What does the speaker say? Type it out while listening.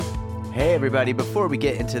Hey everybody, before we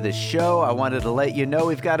get into the show, I wanted to let you know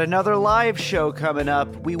we've got another live show coming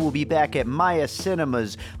up. We will be back at Maya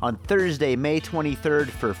Cinemas on Thursday, May 23rd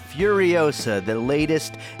for Furiosa, the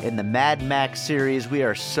latest in the Mad Max series. We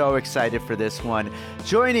are so excited for this one.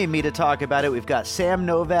 Joining me to talk about it, we've got Sam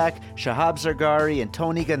Novak, Shahab Zargari, and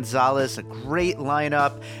Tony Gonzalez. A great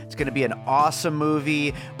lineup. It's going to be an awesome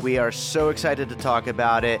movie. We are so excited to talk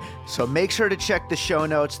about it. So make sure to check the show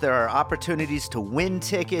notes. There are opportunities to win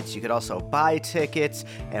tickets. You could also buy tickets,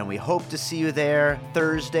 and we hope to see you there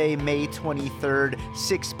Thursday, May 23rd,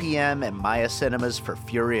 6 p.m. at Maya Cinemas for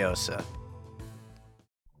Furiosa.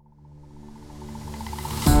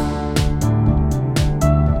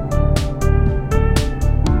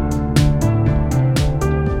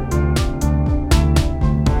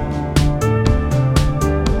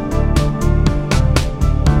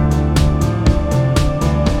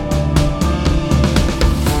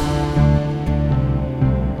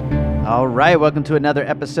 All right, welcome to another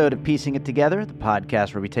episode of Piecing It Together, the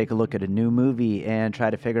podcast where we take a look at a new movie and try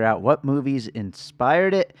to figure out what movies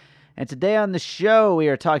inspired it. And today on the show, we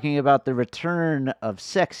are talking about the return of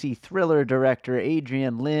sexy thriller director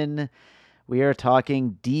Adrian Lyne. We are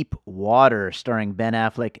talking Deep Water, starring Ben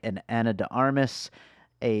Affleck and Ana de Armas,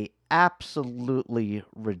 a absolutely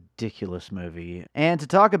ridiculous movie. And to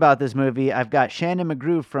talk about this movie, I've got Shannon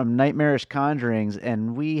McGrew from Nightmarish Conjurings,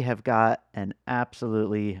 and we have got an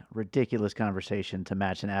absolutely ridiculous conversation to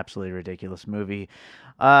match an absolutely ridiculous movie.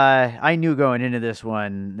 I knew going into this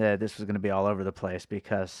one that this was going to be all over the place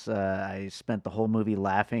because I spent the whole movie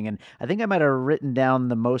laughing, and I think I might have written down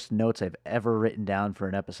the most notes I've ever written down for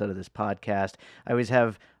an episode of this podcast. I always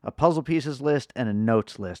have a puzzle pieces list and a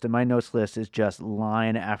notes list, and my notes list is just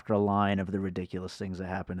line after line of the ridiculous things that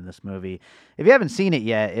happen in this movie. If you haven't seen it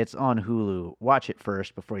yet, it's on Hulu. Watch it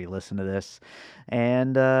first before you listen to this,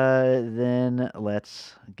 and then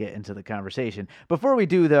let's get into the conversation. Before we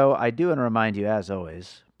do, though, I do want to remind you, as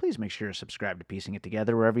always, please make sure to subscribe to Piecing It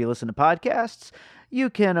Together wherever you listen to podcasts. You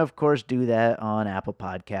can, of course, do that on Apple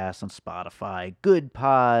Podcasts, on Spotify, Good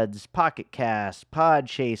Pods, Pocket Casts,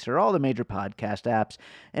 Podchaser, all the major podcast apps.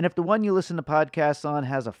 And if the one you listen to podcasts on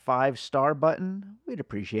has a 5-star button, we'd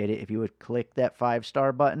appreciate it if you would click that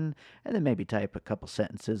 5-star button and then maybe type a couple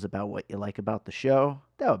sentences about what you like about the show.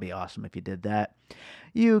 That would be awesome if you did that.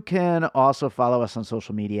 You can also follow us on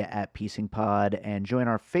social media at Piecing Pod and join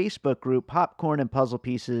our Facebook group, Popcorn and Puzzle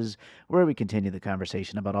Pieces, where we continue the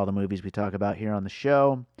conversation about all the movies we talk about here on the show.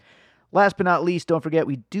 Last but not least, don't forget,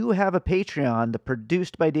 we do have a Patreon, the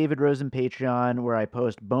Produced by David Rosen Patreon, where I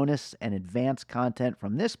post bonus and advanced content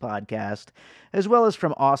from this podcast, as well as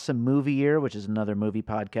from Awesome Movie Year, which is another movie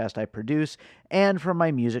podcast I produce, and from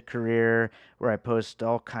my music career, where I post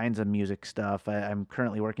all kinds of music stuff. I'm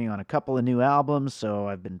currently working on a couple of new albums, so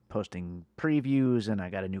I've been posting previews, and I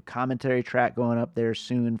got a new commentary track going up there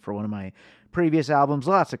soon for one of my previous albums,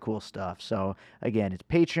 lots of cool stuff. So again, it's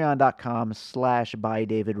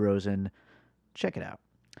patreon.com/bydavidrosen. Check it out.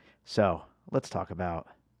 So let's talk about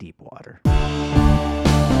Deep Water.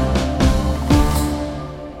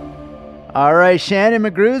 All right, Shannon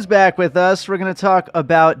McGrew's back with us. We're going to talk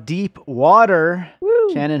about Deep Water. Woo.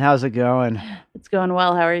 Shannon, how's it going? It's going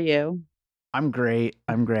well. How are you? I'm great.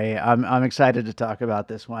 I'm excited to talk about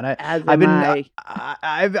this one. I've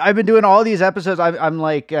been doing all these episodes.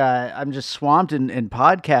 I'm just swamped in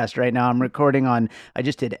podcast right now. I'm recording on. I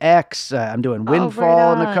just did X. I'm doing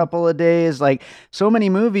Windfall in a couple of days. Like so many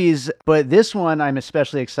movies, but this one I'm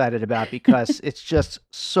especially excited about because it's just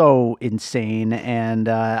so insane. And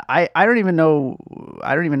I don't even know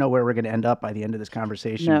where we're going to end up by the end of this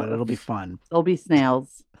conversation. But it'll be fun. There'll be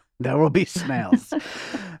snails. There will be snails.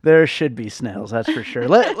 There should be snails, that's for sure.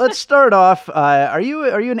 Let's start off. Are you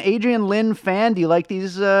an Adrian Lyne fan? Do you like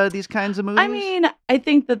these kinds of movies? I mean, I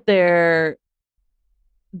think that they're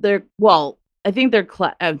well. I think they're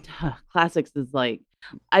classics. Is like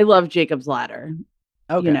I love Jacob's Ladder.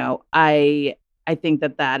 Okay. You know, I think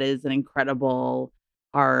that is an incredible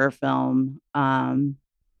horror film. You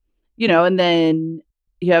know, and then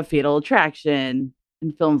you have Fatal Attraction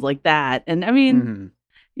and films like that, and I mean. Mm-hmm.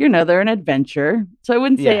 You know, they're an adventure. So I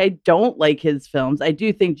wouldn't say I don't like his films. I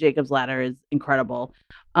do think Jacob's Ladder is incredible.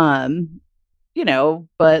 You know,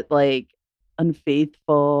 but like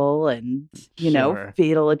Unfaithful and, you know,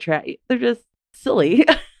 Fatal Attraction, they're just silly.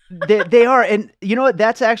 they are. And you know what?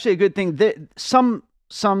 That's actually a good thing. Some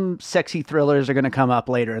sexy thrillers are going to come up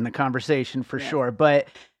later in the conversation for sure. But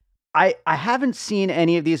I haven't seen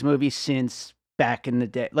any of these movies since back in the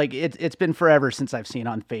day. Like it's been forever since I've seen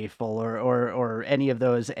Unfaithful or any of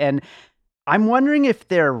those. And I'm wondering if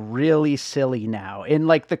they're really silly now in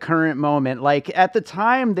like the current moment. Like at the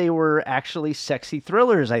time, they were actually sexy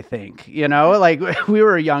thrillers, I think. Like we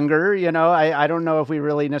were younger, I don't know if we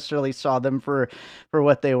really necessarily saw them for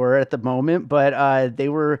what they were at the moment, but they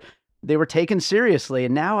were taken seriously.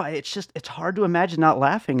 And now it's hard to imagine not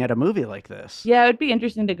laughing at a movie like this. Yeah, it would be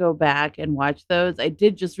interesting to go back and watch those. I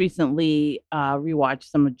did just recently rewatch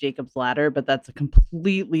some of Jacob's Ladder, but that's a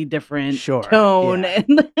completely different Sure. tone, Yeah.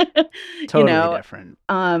 and Totally different.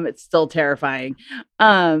 it's still terrifying.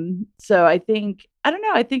 So I don't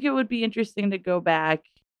know. I think it would be interesting to go back.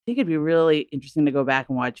 I think it'd be really interesting to go back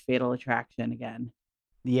and watch Fatal Attraction again.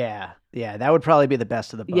 Yeah, yeah, that would probably be the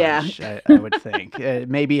best of the Yeah. bunch, I would think.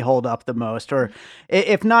 Maybe hold up the most, or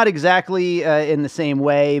if not exactly in the same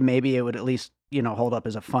way, maybe it would at least hold up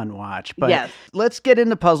as a fun watch. But Yes. let's get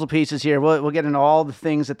into puzzle pieces here. We'll get into all the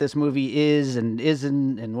things that this movie is and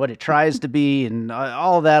isn't, and what it tries to be, and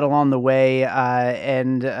all that along the way.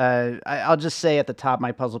 I'll just say at the top,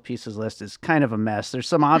 my puzzle pieces list is kind of a mess. There's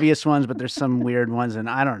some obvious ones, but there's some weird ones, and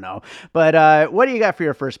I don't know. But what do you got for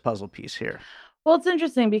your first puzzle piece here? Well, it's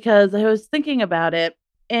interesting because I was thinking about it,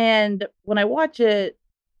 and when I watch it,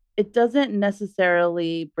 it doesn't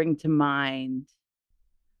necessarily bring to mind,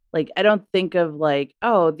 like, I don't think of like,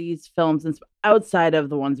 oh, these films outside of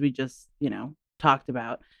the ones we just, talked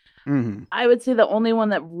about. Hmm. I would say the only one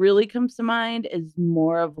that really comes to mind is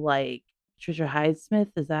more of like Trisha Highsmith.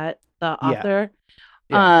 Is that the Yeah, author?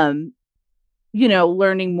 yeah. Um,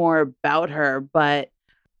 learning more about her, but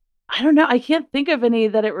I don't know. I can't think of any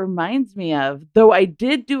that it reminds me of, though I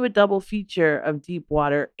did do a double feature of Deep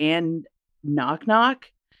Water and Knock Knock.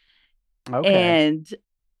 Okay. And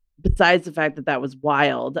besides the fact that that was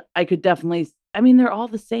wild, I could definitely, I mean, they're all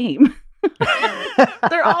the same.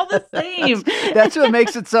 They're all the same. That's what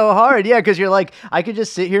makes it so hard. Yeah, because you're like, I could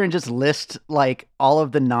just sit here and just list like all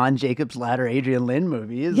of the non-Jacob's Ladder Adrian Lynn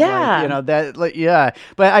movies. Yeah. Yeah.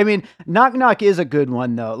 But I mean, Knock Knock is a good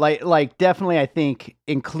one though. Like definitely, I think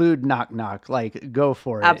include Knock Knock. Like go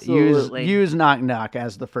for it. Absolutely. Use Knock Knock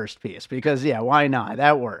as the first piece because yeah, why not?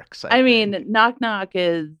 That works. I mean, Knock Knock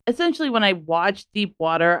is essentially, when I watched Deep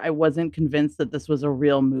Water, I wasn't convinced that this was a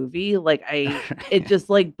real movie. Like it just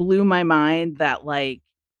like blew my mind that like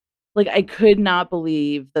I could not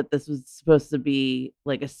believe that this was supposed to be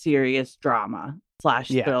like a serious drama /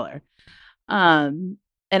 Yeah. thriller. And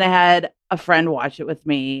I had a friend watch it with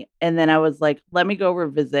me, and then I was like, let me go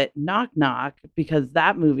revisit Knock Knock because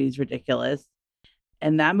that movie's ridiculous.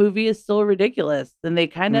 And that movie is still ridiculous. And they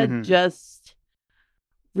kind of Mhm. just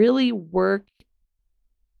really work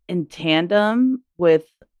in tandem with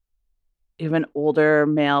you have an older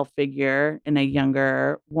male figure and a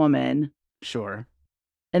younger woman. Sure.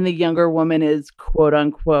 And the younger woman is quote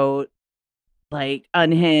unquote like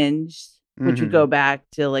unhinged, which would Mhm. go back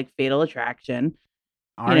to like Fatal Attraction.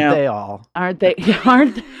 Aren't they all? Aren't they?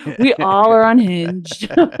 Aren't we all are unhinged?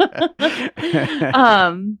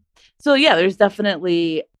 So yeah, there's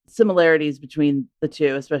definitely similarities between the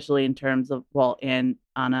two, especially in terms of, well, and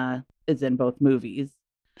Anna is in both movies.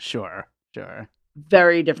 Sure.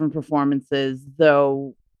 Very different performances,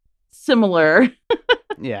 though similar.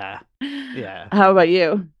 Yeah. Yeah. How about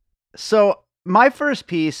you? So my first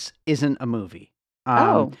piece isn't a movie.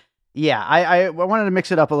 Oh. Yeah, I wanted to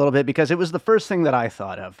mix it up a little bit because it was the first thing that I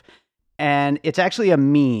thought of. And it's actually a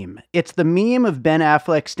meme. It's the meme of Ben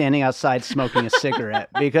Affleck standing outside smoking a cigarette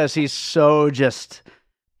because he's so just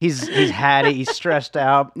he's had it, he's stressed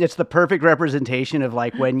out. It's the perfect representation of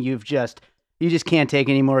like when you just can't take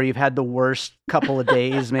anymore. You've had the worst couple of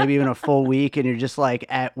days, maybe even a full week, and you're just like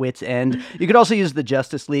at wit's end. You could also use the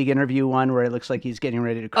Justice League interview one where it looks like he's getting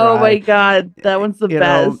ready to cry. Oh my God, that one's the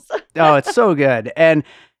best. Oh, it's so good. And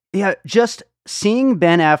yeah, just seeing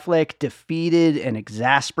Ben Affleck defeated and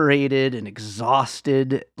exasperated and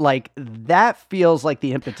exhausted, like that feels like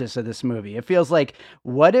the impetus of this movie. It feels like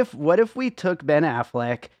what if we took Ben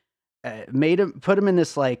Affleck, put him in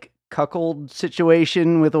this like cuckold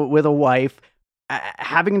situation with a wife,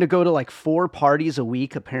 having to go to like 4 parties a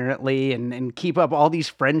week apparently, and keep up all these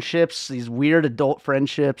friendships, these weird adult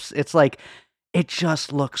friendships. It's like it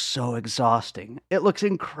just looks so exhausting. It looks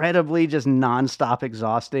incredibly just nonstop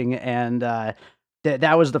exhausting, and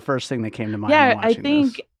that was the first thing that came to mind. Yeah, I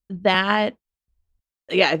think that.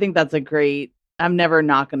 Yeah, I think that's a great. I'm never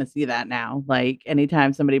not going to see that now. Like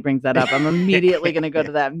anytime somebody brings that up, I'm immediately going to go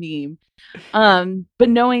to that meme. But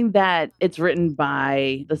knowing that it's written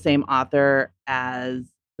by the same author as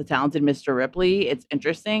The Talented Mr. Ripley, it's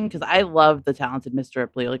interesting because I love The Talented Mr.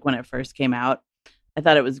 Ripley. Like when it first came out, I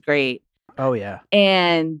thought it was great. Oh yeah.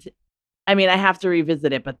 And I mean, I have to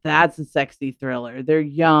revisit it, but that's a sexy thriller. They're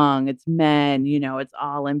young, it's men, it's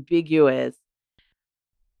all ambiguous.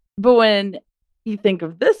 But when you think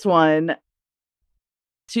of this one,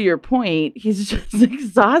 to your point, he's just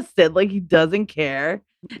exhausted. Like, he doesn't care.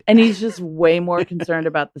 And he's just way more concerned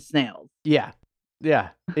about the snails. Yeah. Yeah.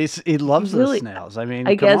 He loves those snails. I mean,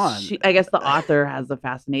 come on. I guess the author has a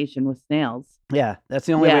fascination with snails. Yeah, that's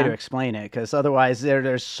the only way to Yeah. explain it, because otherwise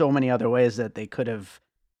there's so many other ways that they could have,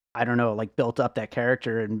 I don't know, like built up that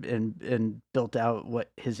character and built out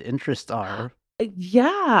what his interests are.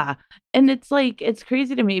 Yeah. And it's like, it's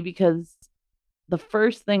crazy to me because the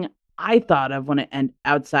first thing I thought of when it and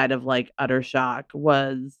outside of like utter shock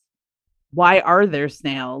was, why are there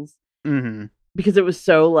snails? Mm-hmm. Because it was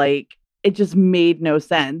so like, it just made no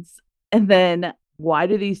sense. And then why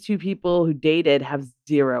do these two people who dated have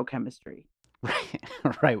zero chemistry? Right.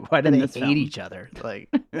 Right. Why do In they this hate film. each other? Like,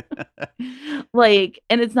 Like,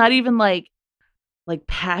 and it's not even like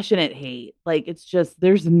passionate hate. Like, it's just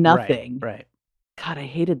there's nothing. right. God, I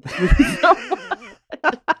hated this movie so much.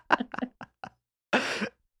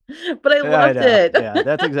 But I loved know. it. Yeah,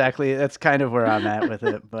 that's kind of where I'm at with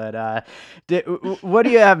it. But what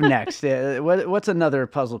do you have next? What's another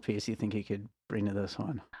puzzle piece you think you could bring to this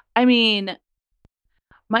one? I mean,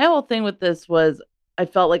 my whole thing with this was I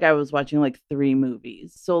felt like I was watching like 3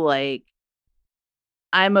 movies. So like,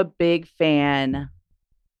 I'm a big fan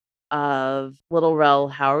of Little Rel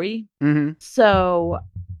Howery. Mm-hmm. So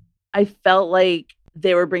I felt like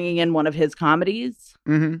they were bringing in one of his comedies,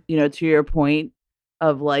 Mm-hmm. you know, to your point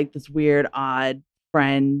of like this weird, odd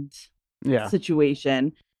friend Yeah.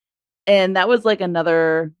 situation. And that was like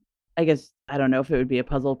another, I guess, I don't know if it would be a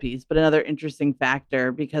puzzle piece, but another interesting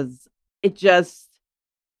factor because it just,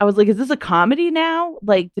 I was like, is this a comedy now?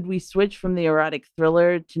 Like, did we switch from the erotic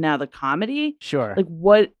thriller to now the comedy? Sure. Like,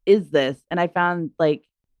 what is this? And I found like,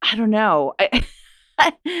 I don't know.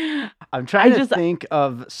 I'm trying to think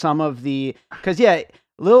of some of the, because yeah,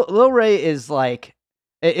 Lil Ray is like,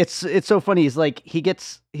 it's so funny. He's like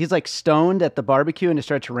stoned at the barbecue and it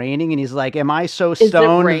starts raining and he's like, am I so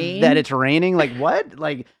stoned that it's raining? Like what?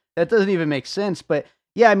 Like that doesn't even make sense. But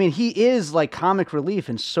yeah, I mean, he is like comic relief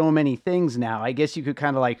in so many things now. I guess you could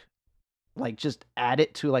kind of like just add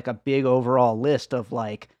it to like a big overall list of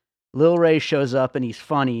like Lil Ray shows up and he's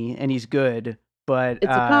funny and he's good, but it's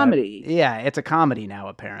a comedy. Yeah, it's a comedy now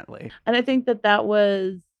apparently. And I think that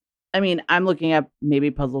was, I mean, I'm looking at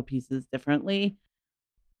maybe puzzle pieces differently,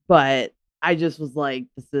 but I just was like,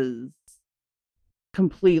 this is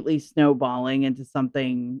completely snowballing into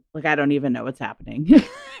something like I don't even know what's happening.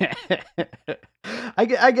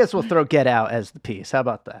 I guess we'll throw Get Out as the piece. How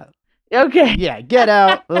about that? Okay. Yeah, Get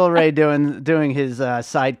Out. Lil Ray doing his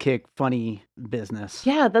sidekick funny business.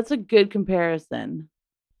 Yeah, that's a good comparison.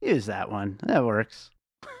 Use that one. That works.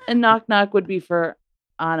 And Knock Knock would be for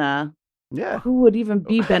Anna. Yeah. Who would even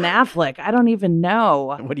be Ben Affleck? I don't even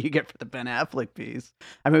know. What do you get for the Ben Affleck piece?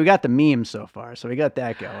 I mean, we got the meme so far, so we got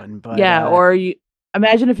that going. But yeah, or you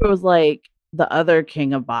imagine if it was like the other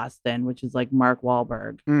King of Boston, which is like Mark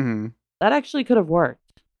Wahlberg. Mm-hmm. That actually could have worked.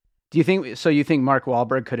 Do you think so? You think Mark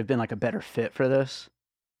Wahlberg could have been like a better fit for this?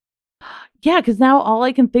 Yeah, because now all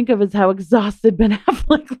I can think of is how exhausted Ben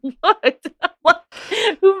Affleck looked.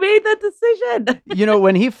 Who made that decision? You know,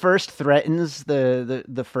 when he first threatens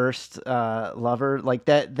the first lover, like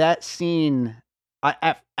that scene,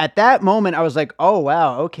 at that moment I was like, oh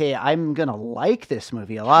wow, okay, I'm gonna like this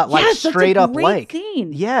movie a lot. Like straight up like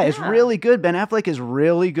scene. Yeah, it's really good. Ben Affleck is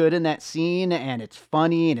really good in that scene, and it's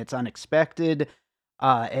funny and it's unexpected.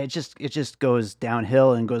 It just goes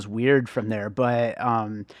downhill and goes weird from there. But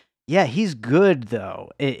yeah, he's good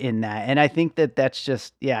though in that, and I think that's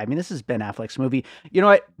just I mean, this is Ben Affleck's movie. You know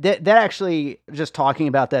what? That actually, just talking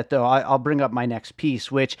about that though, I'll bring up my next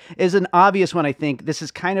piece, which is an obvious one. I think this is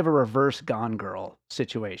kind of a reverse Gone Girl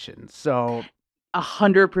situation. So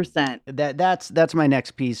 100%. That's my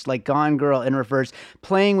next piece, like Gone Girl in reverse,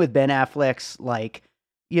 playing with Ben Affleck's like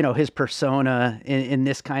his persona in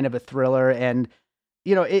this kind of a thriller, and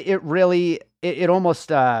it really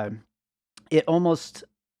almost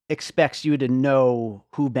expects you to know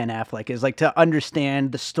who Ben Affleck is, like to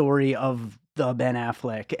understand the story of the Ben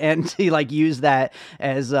Affleck, and to like use that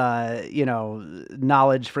as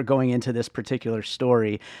knowledge for going into this particular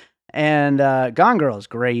story. And Gone Girl is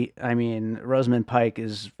great. I mean, Rosamund Pike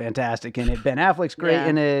is fantastic in it. Ben Affleck's great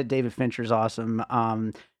in it. David Fincher's awesome.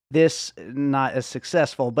 This not as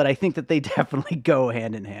successful, but I think that they definitely go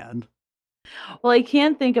hand in hand. Well, I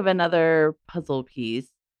can't think of another puzzle piece.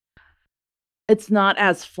 It's not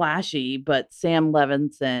as flashy, but Sam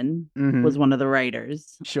Levinson was one of the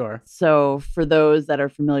writers. Sure. So for those that are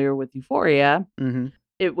familiar with Euphoria,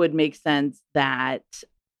 it would make sense that,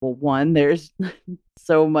 well, one, there's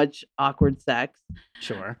so much awkward sex.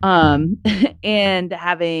 Sure. And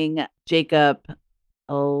having Jacob,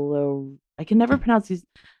 I can never pronounce these.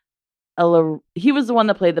 He was the one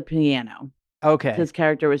that played the piano. Okay. His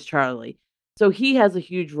character was Charlie. So he has a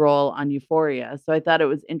huge role on Euphoria. So I thought it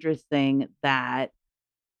was interesting that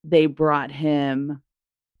they brought him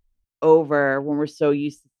over when we're so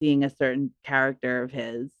used to seeing a certain character of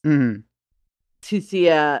his Mhm. to see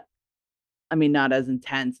not as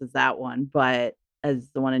intense as that one, but as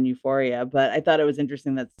the one in Euphoria. But I thought it was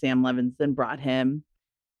interesting that Sam Levinson brought him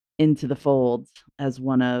into the fold as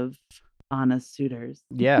one of Anna's suitors.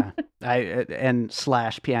 Yeah. And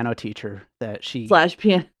 / piano teacher that she /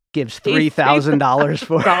 piano gives $3,000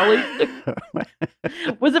 for.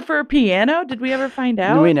 Was it for a piano? Did we ever find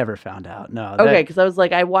out? We never found out. No. Okay, because I was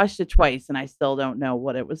like, I watched it twice and I still don't know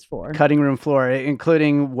what it was for. Cutting room floor,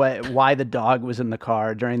 including why the dog was in the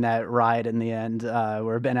car during that ride in the end,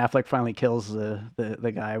 where Ben Affleck finally kills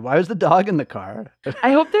the guy. Why was the dog in the car?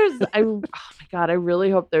 I hope oh my God, I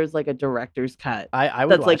really hope there's like a director's cut. I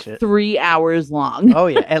would that's watch like it. 3 hours long. Oh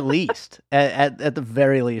yeah, at least at the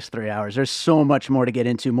very least 3 hours. There's so much more to get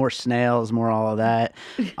into, more snails, more all of that.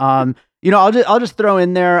 I'll just throw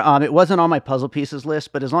in there. It wasn't on my puzzle pieces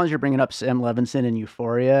list, but as long as you're bringing up Sam Levinson and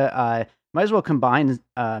Euphoria, might as well combine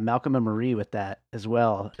Malcolm and Marie with that as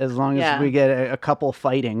well. As long as we get a couple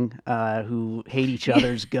fighting who hate each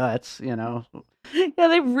other's guts, Yeah,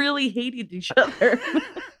 they really hated each other.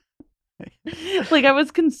 Like I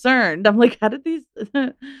was concerned. I'm like, how did these?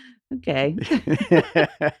 Okay.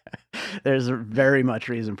 There's very much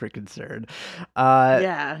reason for concern.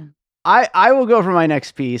 Yeah. I will go for my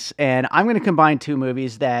next piece, and I'm going to combine two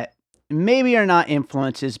movies that maybe are not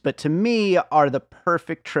influences, but to me are the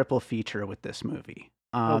perfect triple feature with this movie.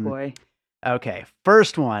 Oh boy. Okay,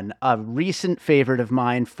 first one, a recent favorite of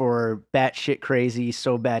mine for batshit crazy,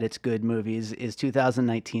 so bad it's good movies is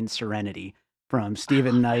 2019 Serenity from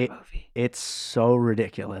Stephen Knight. It's so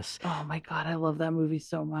ridiculous. Oh my God, I love that movie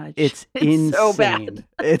so much. It's insane. So bad.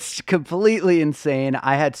 It's completely insane.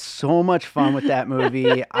 I had so much fun with that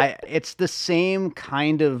movie. It's the same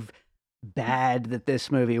kind of bad that this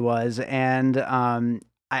movie was, and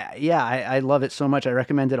I love it so much. I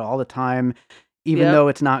recommend it all the time, even though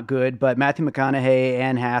it's not good. But Matthew McConaughey,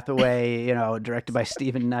 Anne Hathaway, directed by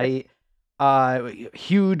Stephen Knight.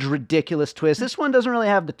 Huge, ridiculous twist. This one doesn't really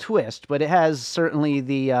have the twist, but it has certainly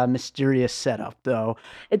the mysterious setup, though.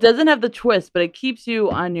 It doesn't have the twist, but it keeps you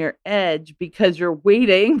on your edge because you're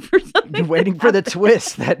waiting for something. You're waiting for the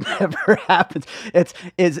twist that never happens.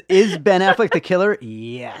 Is Ben Affleck the killer?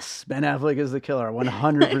 Yes, Ben Affleck is the killer,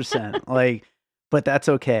 100%. But that's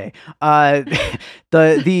okay.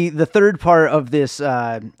 The third part of this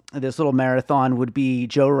this little marathon would be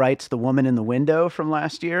Joe Wright's The Woman in the Window from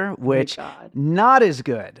last year, which not as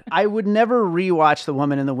good. I would never rewatch The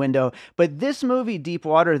Woman in the Window, but this movie, Deep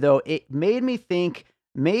Water, though, it made me think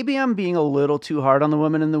maybe I'm being a little too hard on The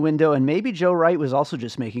Woman in the Window, and maybe Joe Wright was also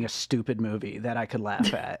just making a stupid movie that I could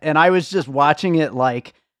laugh at. And I was just watching it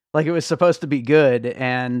like it was supposed to be good,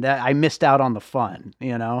 and I missed out on the fun, I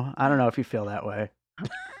don't know if you feel that way.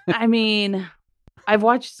 I mean, I've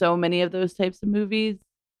watched so many of those types of movies,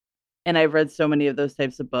 and I've read so many of those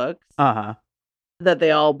types of books that they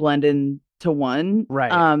all blend into one.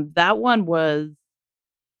 Right. That one was,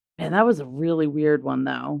 that was a really weird one,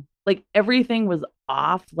 though. Like, everything was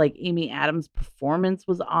off. Like, Amy Adams' performance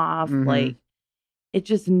was off. Mm-hmm. Like, it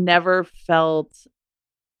just never felt...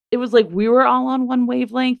 It was like we were all on one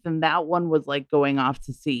wavelength, and that one was like going off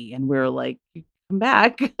to sea, and we were like, "Come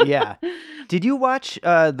back!" Yeah. Did you watch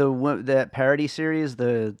that parody series,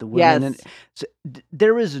 the women? Yes.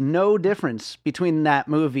 There was no difference between that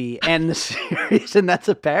movie and the series, and that's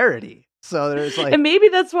a parody. So there's and maybe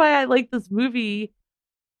that's why I like this movie.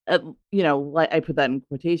 I put that in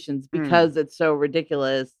quotations because it's so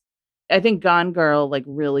ridiculous. I think Gone Girl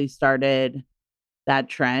really started that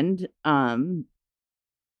trend.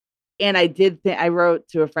 And I did think I wrote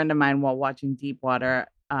to a friend of mine while watching Deep Water.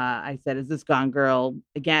 I said, "Is this Gone Girl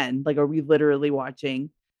again? Are we literally watching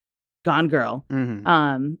Gone Girl?"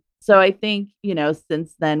 Mm-hmm. So I think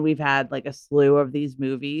since then we've had a slew of these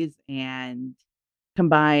movies and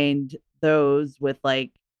combined those with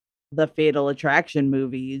the Fatal Attraction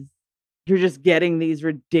movies. You're just getting these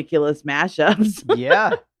ridiculous mashups.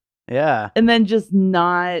 Yeah. And then just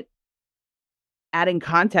not adding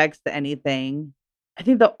context to anything. I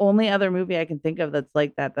think the only other movie I can think of that's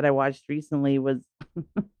like that I watched recently was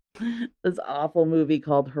this awful movie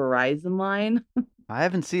called Horizon Line. I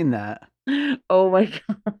haven't seen that. Oh my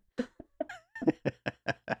God.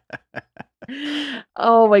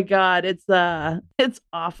 Oh my God. It's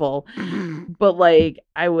awful. But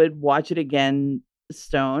I would watch it again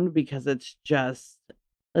stoned because it's just,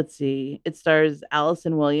 let's see, it stars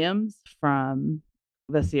Allison Williams from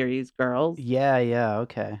the series Girls. Yeah, yeah,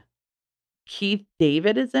 okay. Keith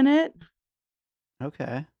David is in it.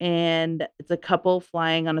 Okay. And it's a couple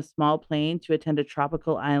flying on a small plane to attend a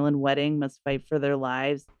tropical island wedding must fight for their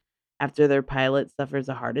lives after their pilot suffers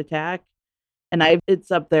a heart attack. And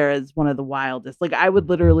it's up there as one of the wildest. Like, I would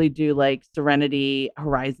literally do like Serenity,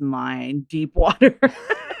 Horizon Line, Deep Water.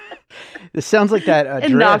 This sounds like that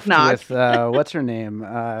And Knock Drift Knock. with what's her name?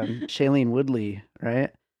 Shailene Woodley,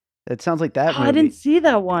 right? It sounds like that Oh, movie. I didn't see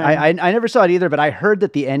that one. I never saw it either, but I heard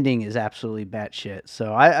that the ending is absolutely batshit.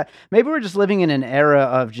 So I maybe we're just living in an era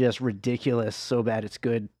of just ridiculous, so bad it's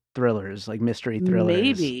good thrillers, like mystery thrillers.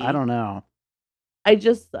 Maybe. I don't know.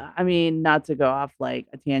 I mean, not to go off like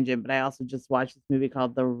a tangent, but I also just watched this movie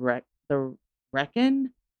called The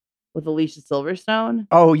Reckon with Alicia Silverstone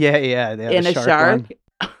Oh yeah, the and a shark. one.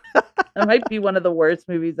 That might be one of the worst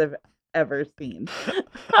movies I've ever seen.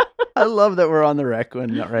 I love that we're on the wreck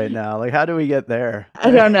one right now. Like, how do we get there?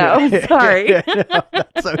 I don't know. Sorry. No,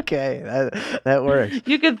 that's okay. That works.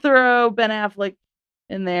 You could throw Ben Affleck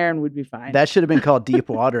in there and we'd be fine. That should have been called Deep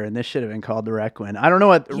Water, and this should have been called the Requin. I don't know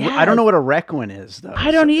what a Requin is, though.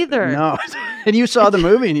 I don't either. No, and you saw the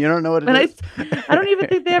movie, and you don't know what it is. I don't even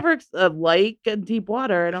think they ever like Deep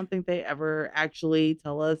Water. I don't think they ever actually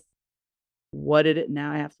tell us what it is.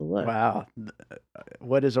 Now I have to look. Wow,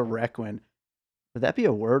 what is a Requin? Would that be a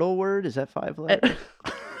Wordle word? Is that 5 letters?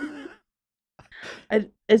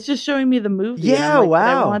 It's just showing me the movie. Yeah, like,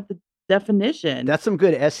 wow. I want the definition. That's some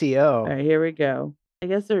good SEO. All right, here we go. I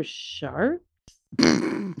guess there's sharks.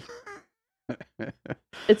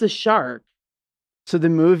 It's a shark. So the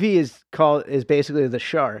movie is basically The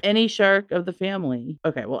Shark. Any shark of the family.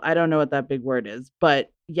 Okay, well, I don't know what that big word is,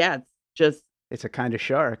 but yeah, it's a kind of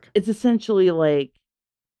shark. It's essentially like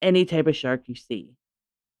any type of shark you see.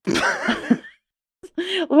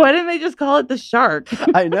 Why didn't they just call it The Shark?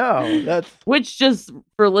 I know. Which, just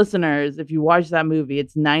for listeners, if you watch that movie,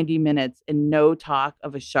 it's 90 minutes and no talk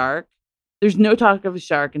of a shark. There's no talk of a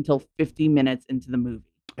shark until 50 minutes into the movie.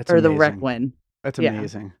 That's or amazing. the Requin. That's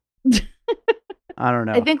amazing. I don't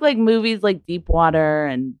know. I think like movies like Deep Water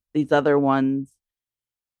and these other ones,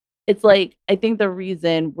 it's like, I think the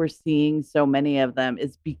reason we're seeing so many of them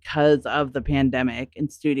is because of the pandemic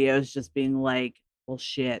and studios just being like, well,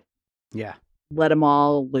 shit. Yeah. Let them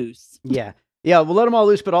all loose. Yeah. Yeah, we'll let them all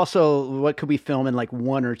loose, but also what could we film in like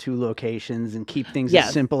 1 or 2 locations and keep things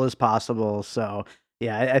as simple as possible. So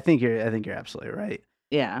yeah, I think you're absolutely right.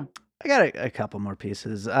 Yeah. I got a couple more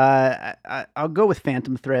pieces. I'll go with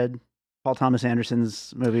Phantom Thread, Paul Thomas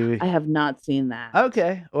Anderson's movie. I have not seen that.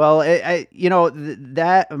 Okay. Well,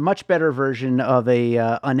 that much better version of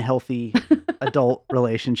a unhealthy adult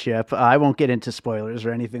relationship. I won't get into spoilers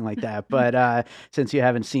or anything like that, but since you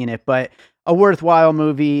haven't seen it, but a worthwhile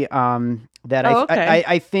movie that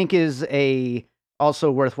I think is a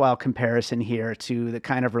also worthwhile comparison here to the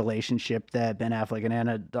kind of relationship that Ben Affleck and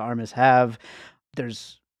Ana de Armas have.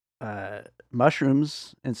 There's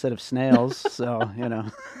mushrooms instead of snails, so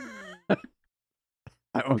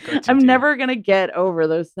I won't go I'm never gonna get over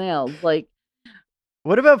those snails. Like,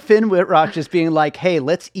 what about Finn Wittrock just being like, "Hey,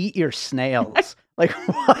 let's eat your snails"? Like,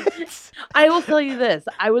 what? I will tell you this: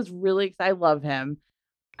 I was really excited. I love him.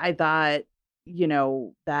 I thought,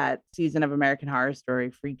 that season of American Horror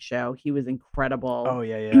Story Freak Show, he was incredible. Oh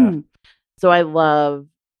yeah. So I love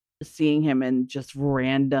seeing him in just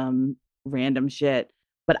random shit.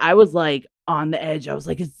 But I was like on the edge. I was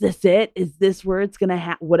like, is this it? Is this where it's gonna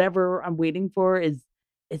happen? Whatever I'm waiting for, is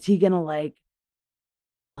he gonna like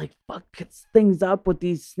fuck things up with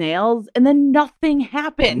these snails? And then nothing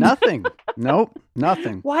happened. Nothing. Nope.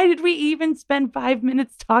 Nothing. Why did we even spend 5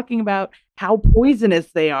 minutes talking about how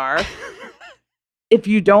poisonous they are if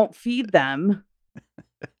you don't feed them?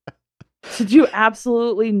 To do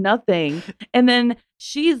absolutely nothing. And then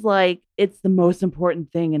she's like, it's the most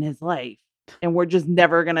important thing in his life, and we're just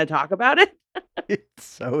never gonna talk about it. It's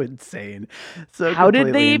so insane. So how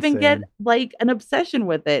did they even get like an obsession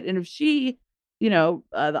with it? And if she, the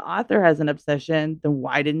author has an obsession, then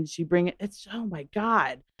why didn't she bring it? It's, oh my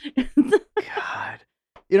God.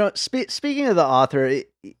 God. Speaking of the author,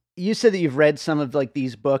 you said that you've read some of like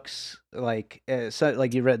these books, like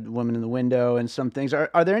you read Woman in the Window and some things.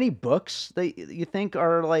 Are there any books that you think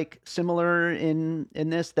are like similar in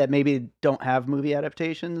this that maybe don't have movie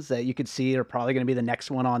adaptations that you could see are probably going to be the next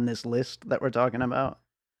one on this list that we're talking about?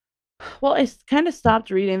 Well, I kind of stopped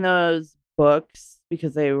reading those books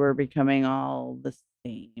because they were becoming all the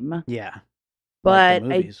same. Yeah. But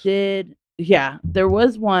like I did. Yeah. There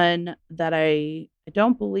was one that I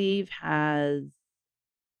don't believe has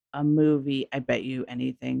a movie. I bet you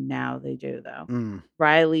anything now they do though. Mm.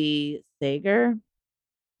 Riley Sager,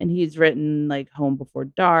 and he's written like Home Before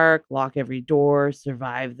Dark, Lock Every Door,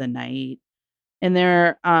 Survive the Night. And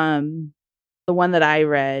they're the one that I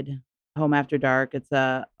read, Home After Dark, it's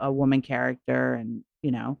a woman character, and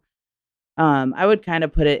I would kind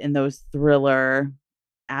of put it in those thriller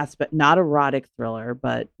aspect, not erotic thriller,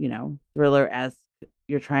 but thriller as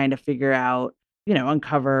you're trying to figure out,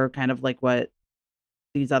 uncover kind of like what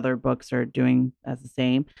these other books are doing as the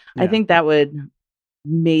same. I Yeah. think that would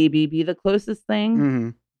maybe be the closest thing. Hmm.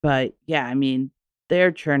 But yeah, I mean,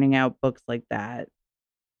 they're churning out books like that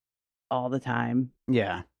all the time.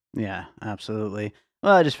 Yeah. Yeah. Absolutely.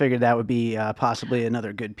 Well, I just figured that would be possibly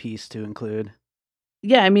another good piece to include.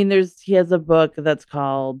 Yeah, I mean, he has a book that's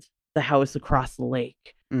called The House Across the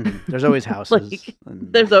Lake. There's always houses. Like,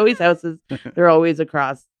 there's always houses. They're always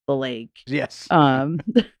across the lake. Yes.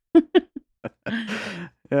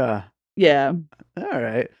 Yeah. Yeah. All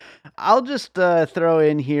right. I'll just throw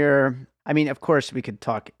in here. I mean, of course, we could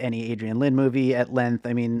talk any Adrian Lynn movie at length.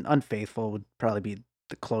 I mean, Unfaithful would probably be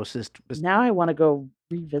the closest. Now I want to go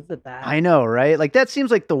revisit that. I know, right? Like that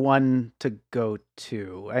seems like the one to go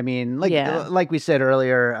to. I mean, like we said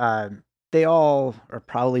earlier, they all are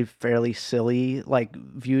probably fairly silly, like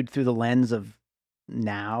viewed through the lens of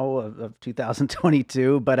now of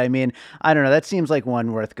 2022. But I mean, I don't know. That seems like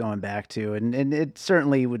one worth going back to, and it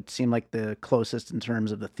certainly would seem like the closest in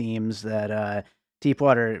terms of the themes that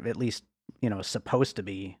Deepwater at least is supposed to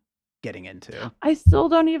be getting into. I still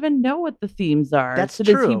don't even know what the themes are. That's so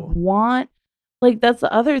true. Does he want? Like that's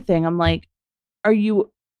the other thing. I'm like,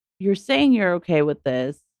 you're saying you're okay with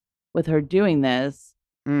this, with her doing this,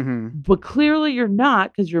 but clearly you're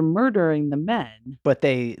not because you're murdering the men. But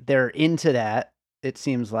they're into that. It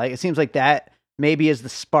seems like that maybe is the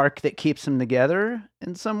spark that keeps them together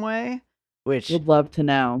in some way. Which would love to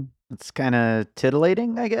know. It's kind of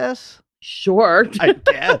titillating, I guess. Sure. I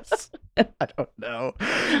guess. I don't know.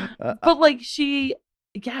 But like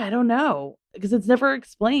I don't know. Because it's never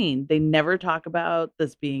explained. They never talk about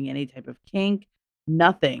this being any type of kink.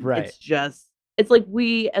 Nothing. Right. It's like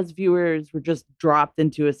we as viewers were just dropped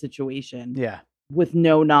into a situation. Yeah. With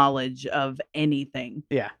no knowledge of anything.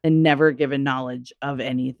 Yeah. And never given knowledge of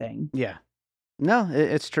anything. Yeah. No,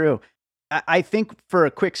 it's true. I think for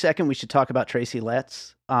a quick second we should talk about Tracy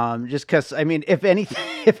Letts. Just because, I mean, if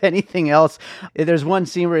anything else, there's one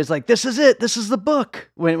scene where he's like, "This is it. This is the book."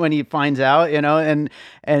 When he finds out, and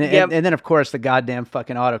then of course the goddamn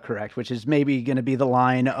fucking autocorrect, which is maybe going to be the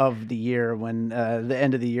line of the year when the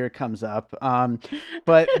end of the year comes up.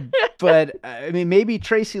 But I mean, maybe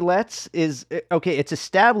Tracy Letts is okay. It's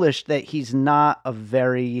established that he's not a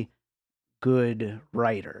very good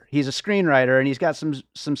writer. He's a screenwriter, and he's got some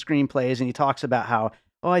screenplays, and he talks about how,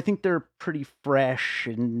 I think they're pretty fresh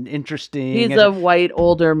and interesting. He's a white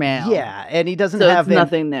older man. Yeah, and he doesn't have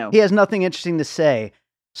nothing new. He has nothing interesting to say.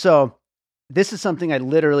 So this is something I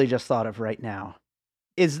literally just thought of right now.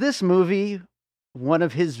 Is this movie one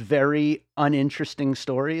of his very uninteresting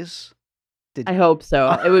stories? I hope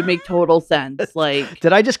so. It would make total sense. Like,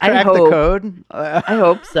 did I just crack the code? I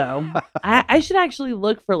hope so. I should actually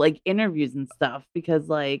look for like interviews and stuff because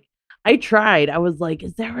like I tried. I was like,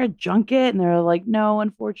 "Is there a junket?" And they were like, "No,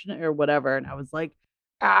 unfortunately," or whatever. And I was like,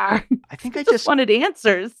 I think I just wanted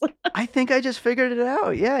answers. I think I just figured it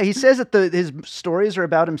out. Yeah, he says that his stories are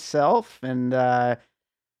about himself, and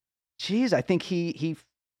geez, I think he.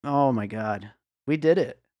 Oh my God, we did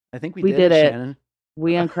it! I think we did it, Shannon.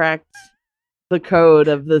 We uncracked the code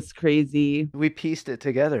of this crazy. We pieced it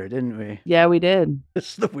together, didn't we? Yeah, we did.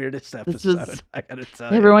 This is the weirdest episode. I gotta tell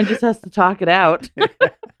you. Everyone just has to talk it out.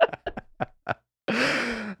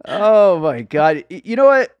 Oh my God! You know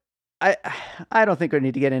what? I don't think we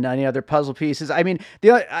need to get into any other puzzle pieces. I mean,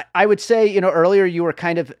 I would say, earlier you were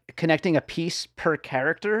kind of connecting a piece per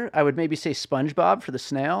character. I would maybe say SpongeBob for the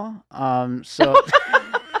snail. So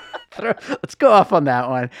let's go off on that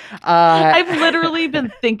one. I've literally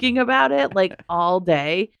been thinking about it like all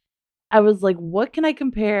day. I was like, what can I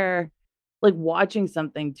compare like watching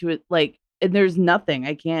something to it? Like, and there's nothing.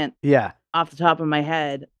 I can't off the top of my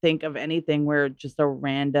head think of anything where just a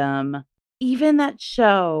random, even that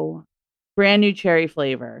show, Brand New Cherry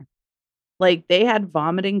Flavor, like they had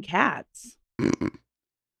vomiting cats,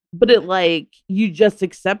 but it like you just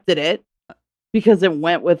accepted it because it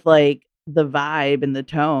went with like the vibe and the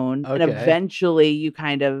tone, and eventually you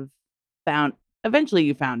found out.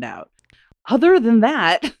 Other than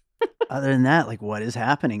that, like what is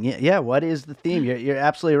happening? Yeah, what is the theme? You're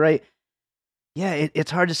absolutely right. Yeah,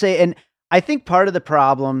 it's hard to say, and I think part of the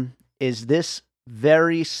problem is this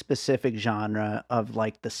very specific genre of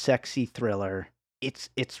like the sexy thriller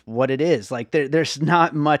it's what it is. Like there's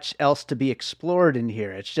not much else to be explored in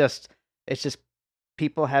here. It's just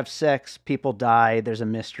people have sex, people die, there's a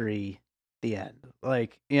mystery, the end.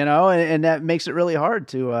 Like, and that makes it really hard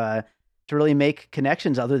to really make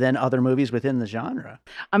connections other than other movies within the genre.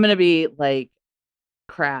 I'm gonna be like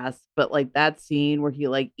crass, but like that scene where he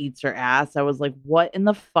like eats her ass, I was like, what in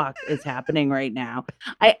the fuck is happening right now?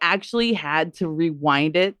 I actually had to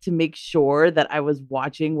rewind it to make sure that I was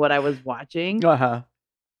watching what I was watching. Uh-huh.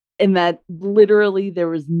 And that literally there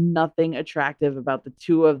was nothing attractive about the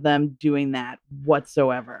two of them doing that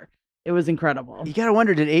whatsoever. It was incredible. You gotta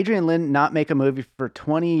wonder, did Adrian Lyne not make a movie for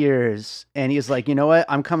 20 years and he's like, you know what?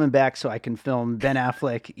 I'm coming back so I can film Ben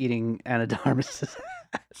Affleck eating Anna de Armas's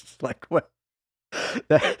ass. Like, what?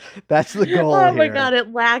 That's the goal. Oh my God,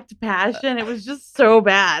 it lacked passion. It was just so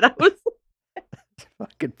bad. I was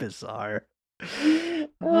fucking bizarre. Oh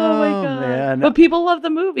my God. Man. But people love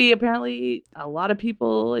the movie. Apparently a lot of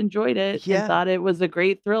people enjoyed it and thought it was a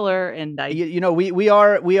great thriller. And we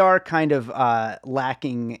are kind of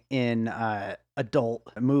lacking in adult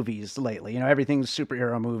movies lately. Everything's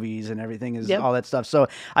superhero movies and everything is all that stuff. So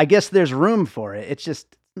I guess there's room for it. It's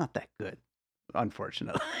just not that good,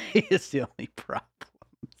 unfortunately. It's the only problem.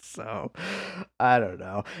 So I don't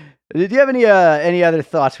know. Did you have any other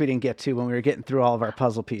thoughts we didn't get to when we were getting through all of our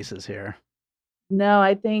puzzle pieces here? No,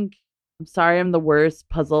 I'm sorry, I'm the worst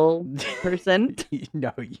puzzle person.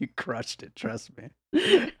 No, you crushed it. Trust me.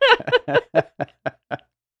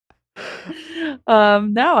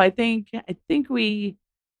 No, I think we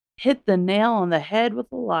hit the nail on the head with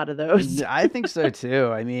a lot of those. I think so too.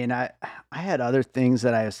 I mean, I had other things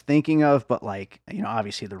that I was thinking of, but like,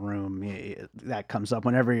 obviously The Room, that comes up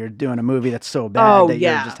whenever you're doing a movie that's so bad that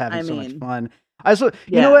you're just having so much fun.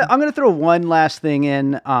 You know what? I'm going to throw one last thing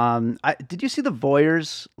in. Did you see The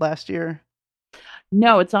Voyeurs last year?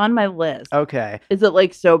 No, it's on my list. Okay. Is it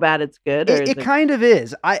like so bad it's good? Or it kind of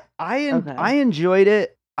is. I enjoyed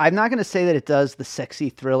it. I'm not going to say that it does the sexy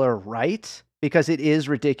thriller right, because it is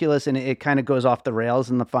ridiculous and it kind of goes off the rails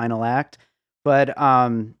in the final act. But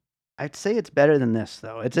I'd say it's better than this,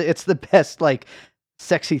 though. It's the best like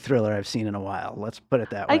sexy thriller I've seen in a while. Let's put it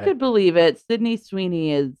that way. I could believe it. Sydney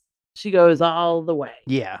Sweeney she goes all the way.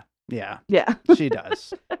 Yeah. She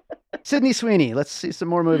does. Sydney Sweeney. Let's see some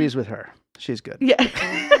more movies with her. She's good. Yeah.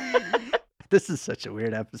 This is such a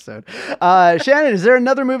weird episode. Shannon, is there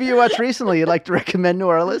another movie you watched recently you'd like to recommend to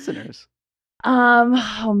our listeners?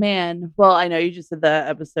 Oh man. Well, I know you just did the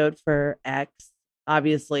episode for X.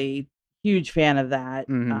 Obviously, huge fan of that.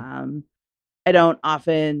 Mm-hmm. I don't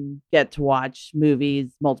often get to watch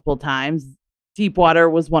movies multiple times. Deepwater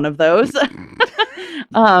was one of those.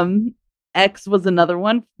 X was another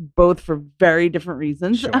one, both for very different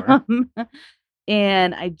reasons. Sure.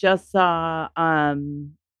 And I just saw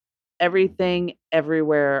Everything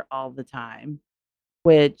Everywhere All the Time,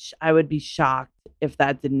 which I would be shocked if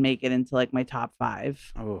that didn't make it into like my top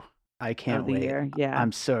 5. Oh, I can't wait. Yeah.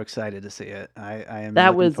 I'm so excited to see it. I am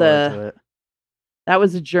that looking was forward to it. That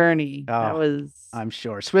was a journey. Oh, I'm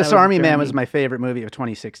sure. Swiss Army Man was my favorite movie of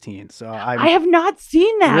 2016. So I have not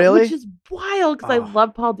seen that, really? Which is wild because I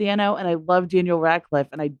love Paul Dano and I love Daniel Radcliffe,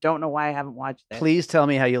 and I don't know why I haven't watched it. Please tell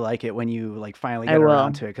me how you like it when you like finally get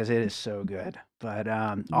around to it, because it is so good. But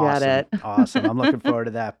awesome. Awesome. I'm looking forward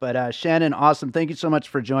to that. But Shannon, awesome. Thank you so much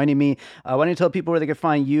for joining me. Why don't you tell people where they can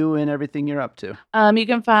find you and everything you're up to? You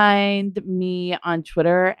can find me on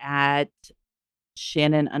Twitter at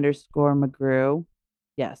Shannon_McGrew.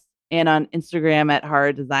 Yes. And on Instagram at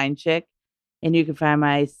Horror Design Chick. And you can find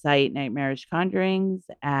my site, Nightmarish Conjurings,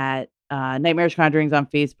 at Nightmarish Conjurings on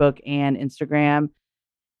Facebook and Instagram.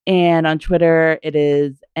 And on Twitter, it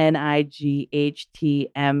is NIGHTMAR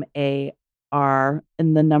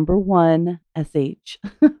and the number 1 SH.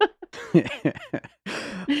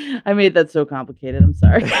 I made that so complicated. I'm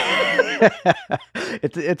sorry.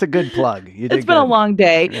 It's a good plug. It's been a long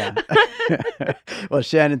day. Yeah. Well,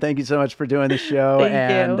 Shannon, thank you so much for doing the show.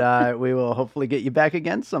 Thank you. We will hopefully get you back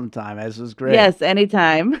again sometime. This was great. Yes,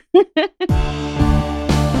 anytime.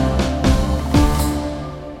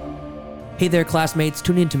 Hey there, classmates.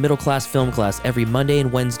 Tune in to Middle Class Film Class every Monday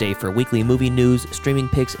and Wednesday for weekly movie news, streaming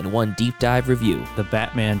picks, and one deep dive review. The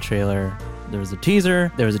Batman trailer. There was a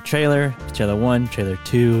teaser, there was a trailer 1, trailer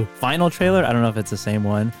 2, final trailer. I don't know if it's the same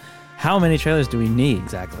one. How many trailers do we need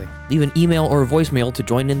exactly? Leave an email or a voicemail to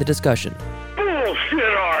join in the discussion. Bullshit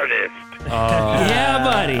artist. Yeah,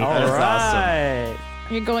 buddy. That's awesome.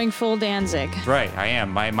 You're going full Danzig. Right, I am.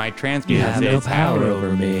 My trans You have no power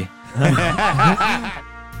over me.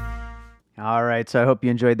 All right, so I hope you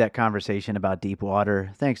enjoyed that conversation about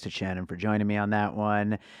Deepwater. Thanks to Shannon for joining me on that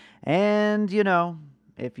one. And,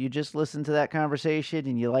 if you just listen to that conversation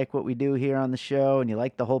and you like what we do here on the show and you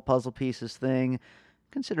like the whole puzzle pieces thing,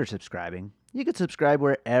 consider subscribing. You can subscribe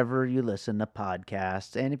wherever you listen to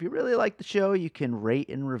podcasts. And if you really like the show, you can rate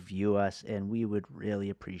and review us, and we would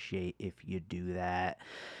really appreciate if you do that.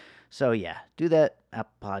 So yeah, do that.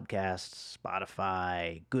 Apple Podcasts,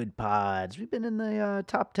 Spotify, Good Pods. We've been in the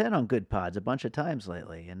top 10 on Good Pods a bunch of times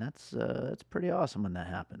lately, and that's pretty awesome when that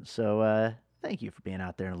happens. So thank you for being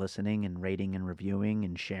out there and listening and rating and reviewing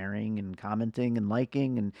and sharing and commenting and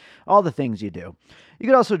liking and all the things you do. You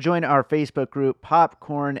can also join our Facebook group,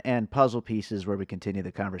 Popcorn and Puzzle Pieces, where we continue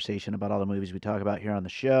the conversation about all the movies we talk about here on the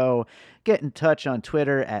show. Get in touch on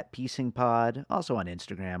Twitter at PiecingPod, also on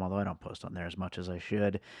Instagram, although I don't post on there as much as I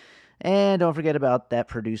should. And don't forget about that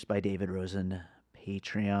Produced by David Rosen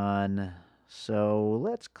Patreon. So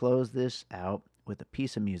let's close this out with a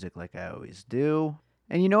piece of music like I always do.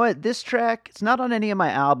 And you know what? This track, it's not on any of my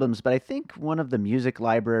albums, but I think one of the music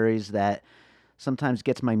libraries that sometimes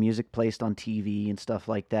gets my music placed on TV and stuff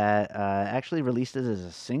like that actually released it as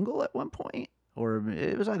a single at one point. Or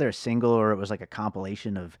it was either a single or it was like a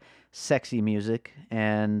compilation of sexy music.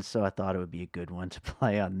 And so I thought it would be a good one to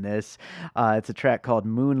play on this. It's a track called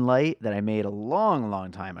Moonlight that I made a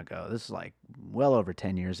long time ago. This is like well over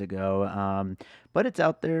 10 years ago. But it's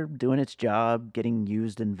out there doing its job, getting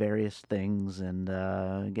used in various things and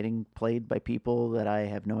getting played by people that I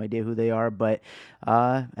have no idea who they are. But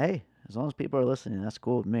hey, as long as people are listening, that's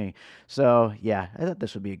cool with me. So yeah, I thought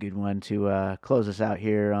this would be a good one to close us out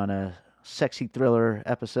here on a sexy thriller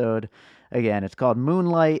episode. Again, it's called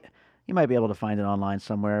Moonlight. You might be able to find it online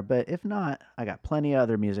somewhere, but if not, I got plenty of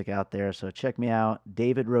other music out there, so check me out.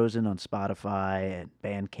 David Rosen on Spotify and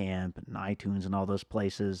Bandcamp and iTunes and all those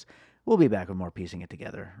places. We'll be back with more Piecing It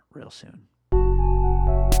Together real soon.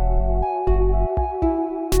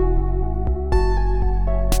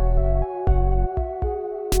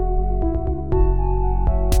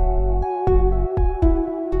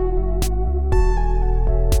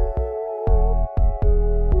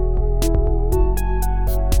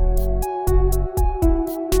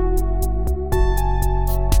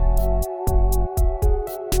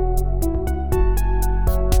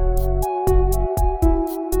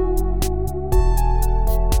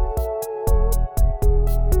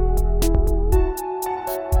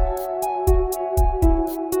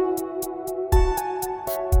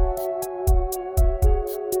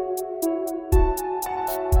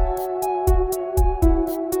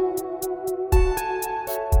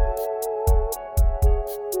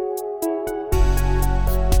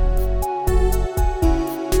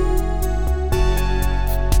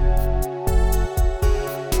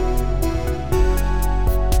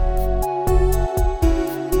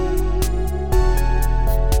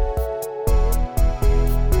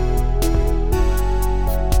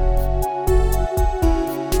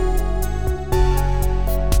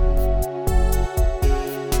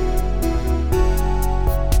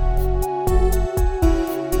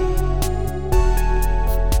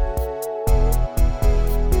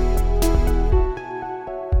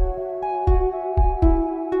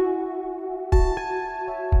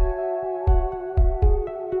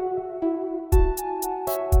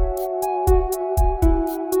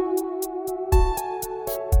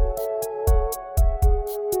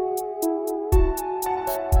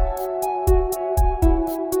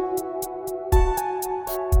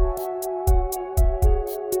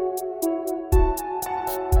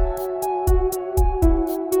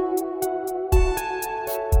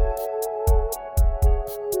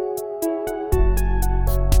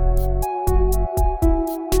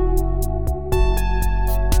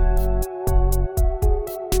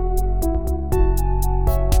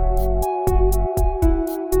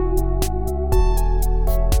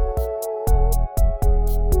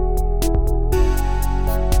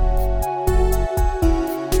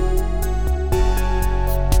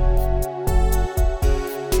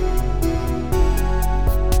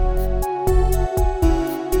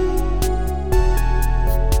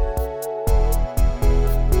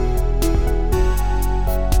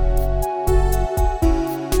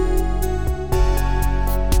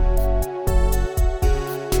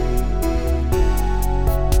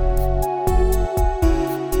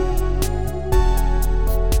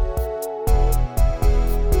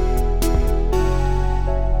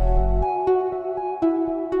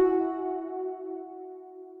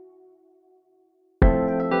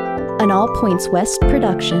 An All Points West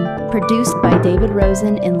production, produced by David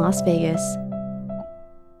Rosen in Las Vegas.